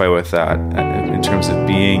identify with that in terms of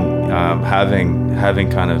being, having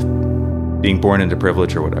kind of being born into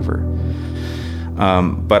privilege or whatever.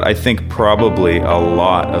 But I think probably a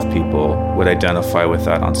lot of people would identify with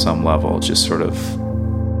that on some level. Just sort of,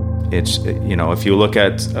 it's, if you look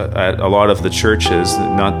at a lot of the churches,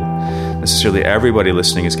 not necessarily everybody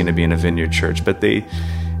listening is going to be in a Vineyard church, but they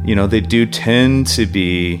do tend to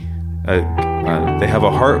be, they have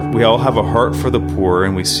a heart. We all have a heart for the poor,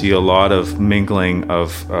 and we see a lot of mingling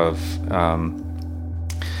of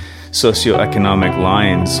socioeconomic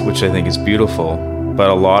lines, which I think is beautiful.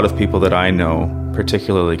 But a lot of people that I know,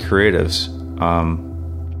 particularly creatives,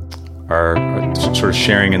 are sort of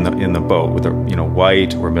sharing in the boat with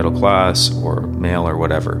white or middle class or male or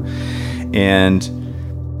whatever, and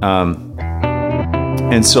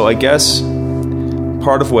so I guess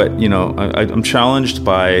part of what I'm challenged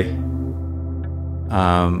by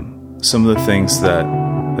some of the things that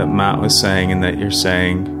Matt was saying and that you're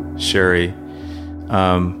saying, Sheri,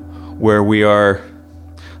 where we are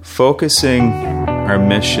focusing our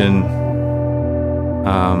mission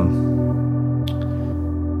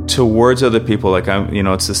towards other people. Like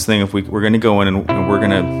it's this thing, if we're going to go in and we're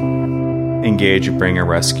going to engage or bring a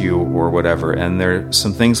rescue or whatever, and there are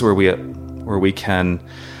some things where we can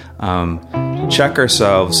check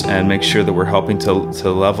ourselves and make sure that we're helping to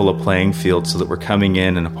level a playing field, so that we're coming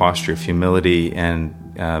in a posture of humility and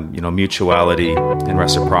mutuality and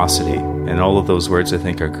reciprocity, and all of those words I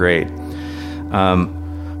think are great.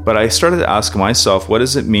 But I started to ask myself, what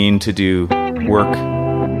does it mean to do work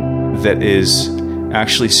that is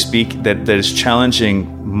actually that is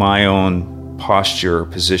challenging my own posture or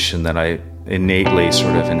position that I innately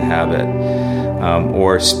sort of inhabit,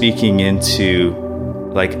 or speaking into,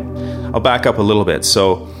 like, I'll back up a little bit.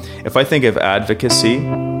 So if I think of advocacy,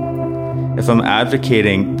 if I'm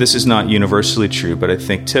advocating, this is not universally true, but I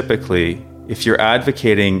think typically if you're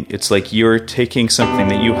advocating, it's like you're taking something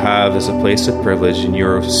that you have as a place of privilege, and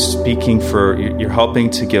you're you're helping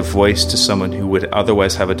to give voice to someone who would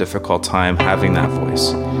otherwise have a difficult time having that voice.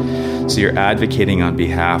 So you're advocating on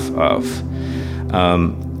behalf of.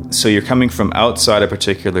 So you're coming from outside a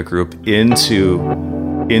particular group into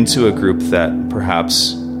a group that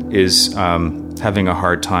perhaps is having a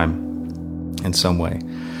hard time in some way.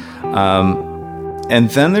 And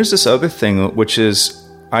then there's this other thing, which is,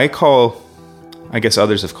 I guess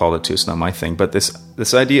others have called it too, it's not my thing, but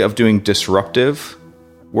this idea of doing disruptive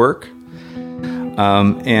work.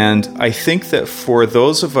 And I think that for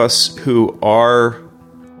those of us who are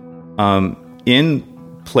in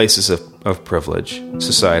places of privilege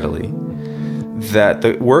societally, that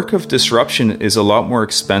the work of disruption is a lot more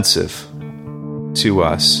expensive to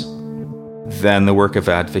us than the work of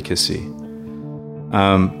advocacy.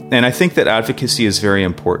 And I think that advocacy is very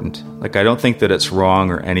important. Like, I don't think that it's wrong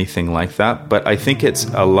or anything like that, but I think it's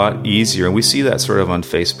a lot easier. And we see that sort of on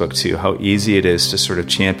Facebook too, how easy it is to sort of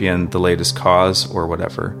champion the latest cause or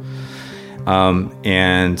whatever.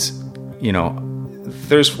 And,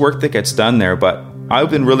 there's work that gets done there, but I've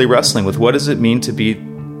been really wrestling with, what does it mean to be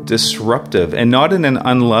disruptive, and not in an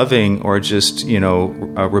unloving or just,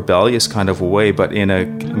 a rebellious kind of a way, but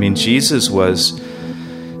Jesus was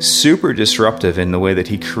super disruptive in the way that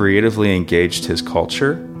he creatively engaged his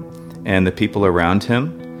culture and the people around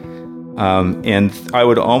him. And I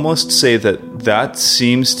would almost say that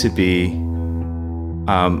seems to be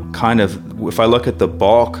kind of, if I look at the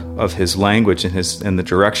bulk of his language and the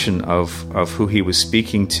direction of who he was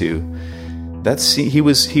speaking to, he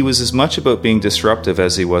was as much about being disruptive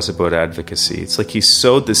as he was about advocacy. It's like he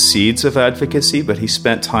sowed the seeds of advocacy, but he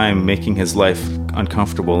spent time making his life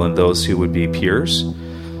uncomfortable in those who would be peers.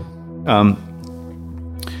 And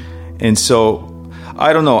so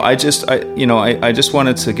I don't know. I just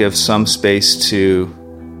wanted to give some space to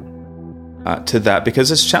that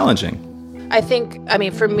because it's challenging. I think,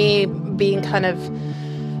 for me, being kind of,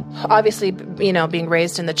 obviously, being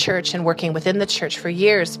raised in the church and working within the church for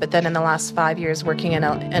years, but then in the last 5 years working in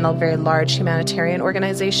a very large humanitarian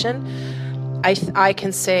organization, I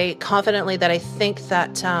can say confidently that I think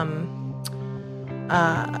that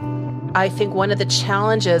I think one of the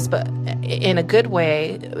challenges, but in a good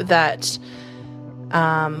way, that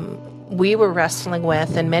we were wrestling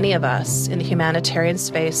with, and many of us in the humanitarian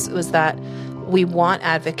space, was that we want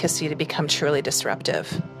advocacy to become truly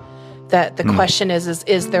disruptive. That the question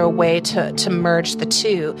is there a way to merge the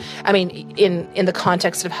two? In the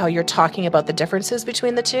context of how you're talking about the differences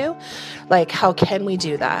between the two, like how can we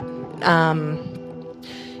do that?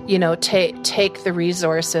 Take the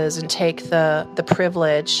resources and take the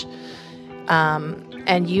privilege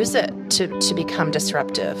and use it to become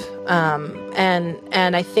disruptive.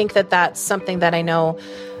 And I think that's something that I know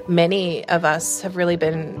many of us have really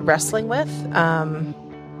been wrestling with.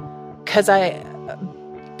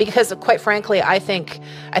 Because quite frankly, I think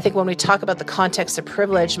when we talk about the context of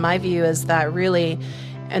privilege, my view is that really,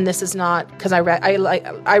 and this is not because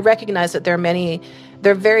I recognize that there are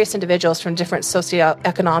various individuals from different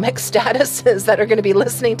socioeconomic statuses that are going to be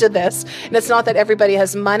listening to this. And it's not that everybody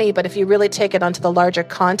has money, but if you really take it onto the larger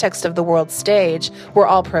context of the world stage, we're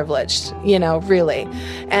all privileged, really.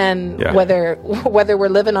 And whether we're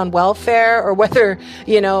living on welfare or whether,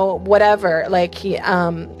 whatever, like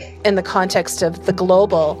in the context of the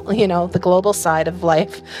global side of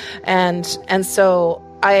life. And so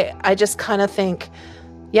I just kind of think,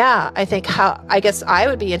 I guess I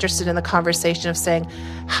would be interested in the conversation of saying,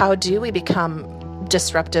 how do we become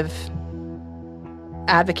disruptive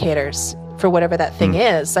advocators for whatever that thing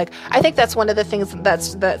is? Like, I think that's one of the things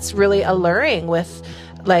that's really alluring with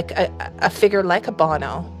like a figure like a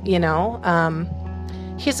Bono,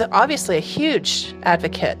 he's obviously a huge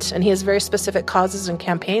advocate, and he has very specific causes and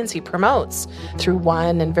campaigns he promotes through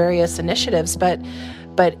One and various initiatives, but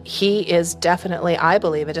he is definitely, I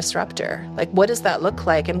believe, a disruptor. Like, what does that look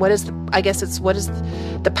like? And what is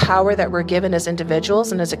the power that we're given as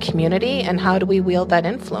individuals and as a community, and how do we wield that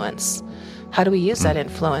influence? How do we use that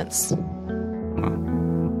influence?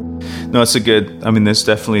 No, it's there's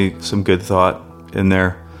definitely some good thought in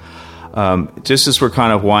there. Just as we're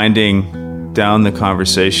kind of winding down the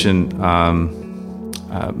conversation,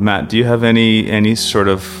 Matt, do you have any sort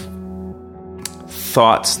of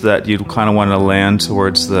thoughts that you'd kind of want to land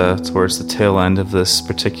towards the tail end of this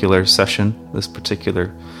particular session, this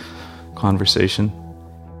particular conversation?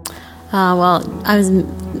 Well, I was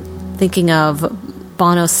thinking of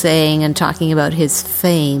Bono saying and talking about his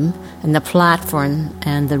fame and the platform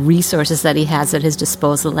and the resources that he has at his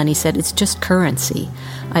disposal, and he said, it's just currency.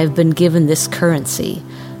 I've been given this currency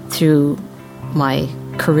through my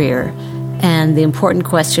career. And the important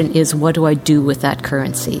question is, what do I do with that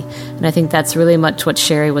currency? And I think that's really much what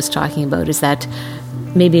Sheri was talking about, is that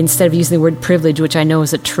maybe instead of using the word privilege, which I know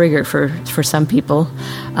is a trigger for some people,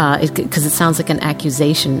 because it sounds like an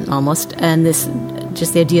accusation almost, and this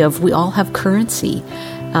just the idea of we all have currency.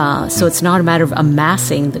 So it's not a matter of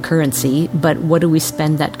amassing the currency, but what do we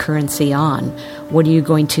spend that currency on? What are you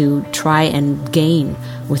going to try and gain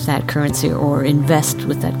with that currency, or invest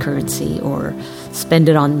with that currency, or spend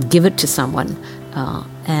it on, give it to someone?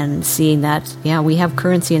 And seeing that, we have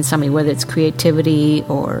currency in something, whether it's creativity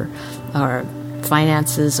or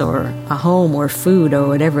finances or a home or food or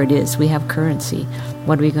whatever it is, we have currency.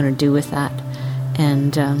 What are we going to do with that?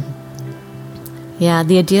 And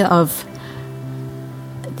the idea of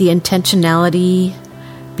the intentionality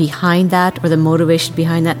behind that, or the motivation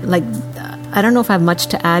behind that, like, I don't know if I have much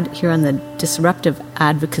to add here on the disruptive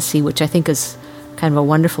advocacy, which I think is kind of a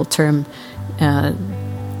wonderful term,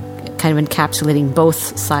 kind of encapsulating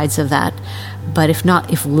both sides of that. But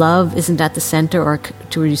if love isn't at the center, or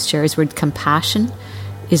to use Sheri's word, compassion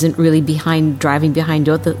isn't really driving behind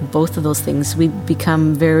both of those things, we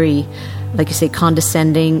become very, like you say,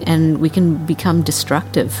 condescending, and we can become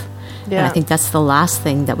destructive. Yeah. And I think that's the last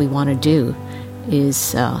thing that we want to do,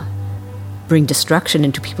 is bring destruction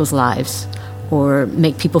into people's lives, or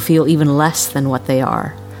make people feel even less than what they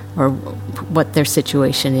are or what their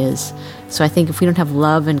situation is. So I think if we don't have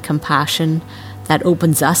love and compassion that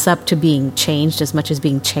opens us up to being changed as much as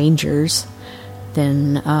being changers,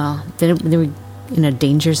 then we're in a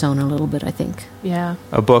danger zone a little bit, I think. Yeah.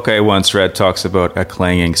 A book I once read talks about a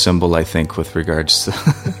clanging cymbal, I think, with regards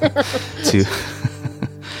to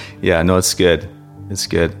yeah, no, it's good. It's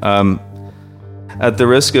good. At the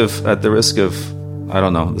risk of, I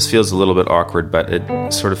don't know, this feels a little bit awkward, but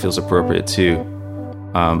it sort of feels appropriate too.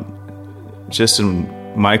 Just in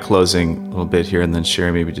my closing a little bit here, and then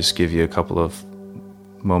Sheri, maybe just give you a couple of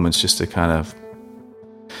moments just to kind of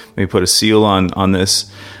maybe put a seal on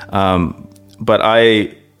this. But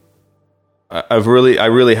I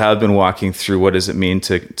really have been walking through what does it mean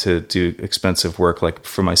to do expensive work, like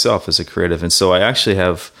for myself as a creative. And so I actually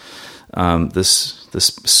have this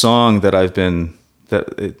song that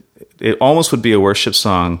it almost would be a worship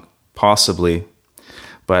song, possibly,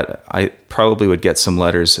 but I probably would get some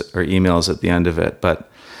letters or emails at the end of it. But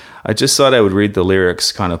I just thought I would read the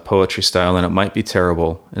lyrics kind of poetry style, and it might be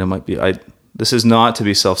terrible, and it might be this is not to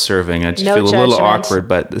be self-serving. I just feel a little awkward,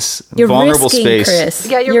 but this you're vulnerable risking, space. Chris.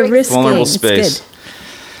 Yeah, you're risking. Vulnerable It's space. good.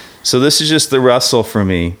 So this is just the wrestle for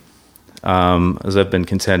me as I've been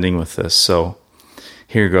contending with this. So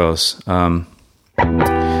here goes.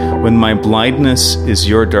 When my blindness is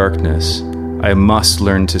your darkness, I must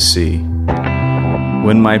learn to see.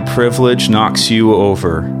 When my privilege knocks you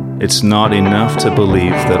over, it's not enough to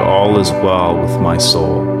believe that all is well with my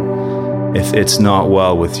soul, if it's not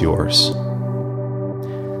well with yours.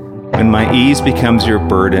 When my ease becomes your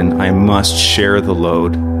burden, I must share the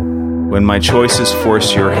load. When my choices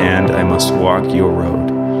force your hand, I must walk your road.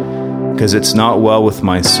 'Cause it's not well with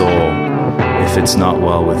my soul, if it's not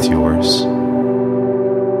well with yours.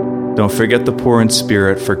 Don't forget the poor in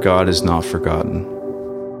spirit, for God is not forgotten.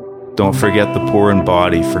 Don't forget the poor in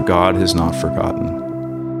body, for God has not forgotten.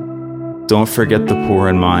 Don't forget the poor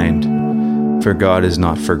in mind, for God is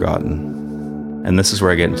not forgotten. And this is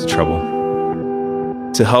where I get into trouble.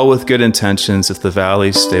 To hell with good intentions if the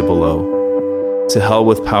valleys stay below. To hell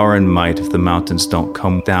with power and might if the mountains don't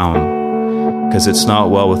come down. 'Cause it's not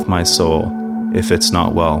well with my soul if it's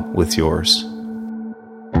not well with yours.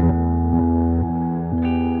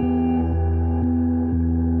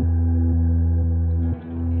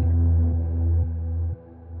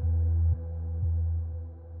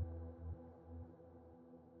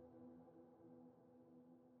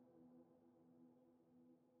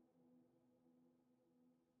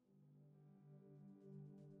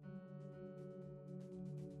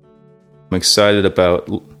 I'm excited about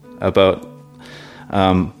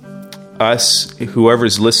us,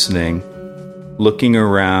 whoever's listening, looking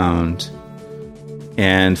around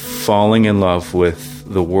and falling in love with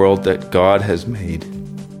the world that God has made,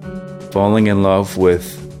 falling in love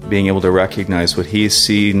with being able to recognize what He's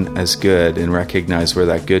seen as good and recognize where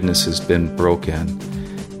that goodness has been broken,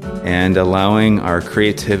 and allowing our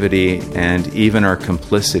creativity and even our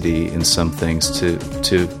complicity in some things to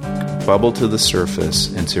bubble to the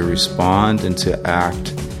surface and to respond and to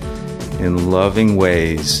act in loving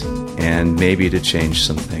ways and maybe to change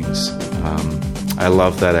some things. I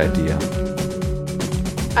love that idea.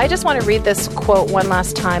 I just want to read this quote one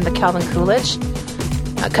last time, the Calvin Coolidge,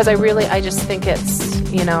 because I just think it's,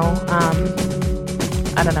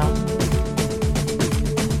 I don't know.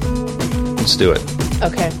 Let's do it.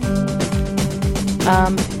 Okay.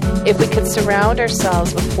 If we could surround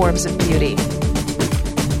ourselves with forms of beauty,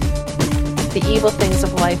 the evil things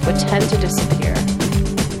of life would tend to disappear,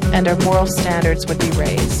 and our moral standards would be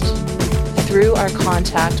raised. Through our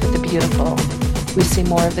contact with the beautiful, we see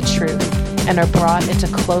more of the truth and are brought into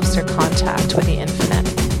closer contact with the infinite.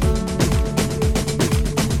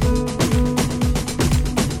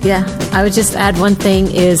 Yeah, I would just add one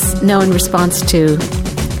thing is, in response to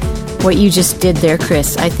what you just did there,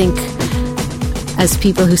 Kris, I think as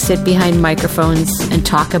people who sit behind microphones and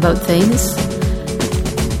talk about things,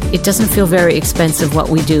 it doesn't feel very expensive what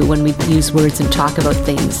we do when we use words and talk about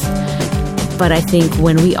things. But I think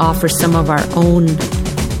when we offer some of our own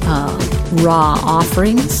raw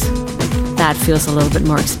offerings, that feels a little bit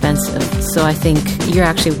more expensive. So I think you're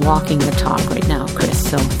actually walking the talk right now, Kris.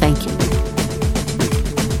 So thank you.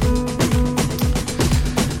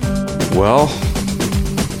 Well,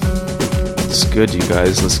 it's good, you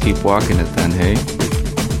guys. Let's keep walking it then, hey?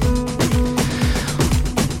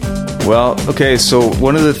 Well, okay, so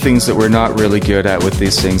one of the things that we're not really good at with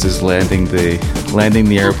these things is landing the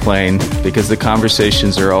airplane, because the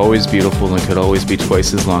conversations are always beautiful and could always be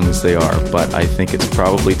twice as long as they are, but I think it's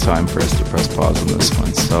probably time for us to press pause on this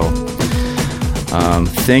one. So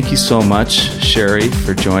Thank you so much, Sheri,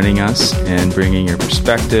 for joining us and bringing your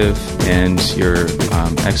perspective and your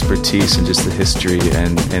expertise and just the history.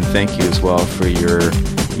 And thank you as well for your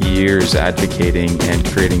years advocating and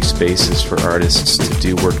creating spaces for artists to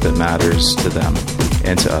do work that matters to them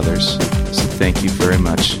and to others. So thank you very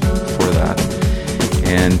much for that.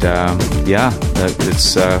 And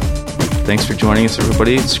thanks for joining us,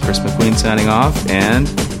 everybody. It's Kris MacQueen signing off, and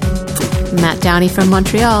Matt Downey from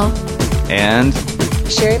Montreal, and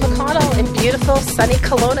Sheri McConnell in beautiful sunny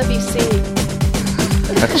Kelowna, BC.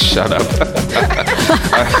 Shut up.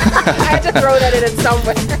 I had to throw that in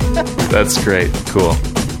somewhere. That's great. Cool.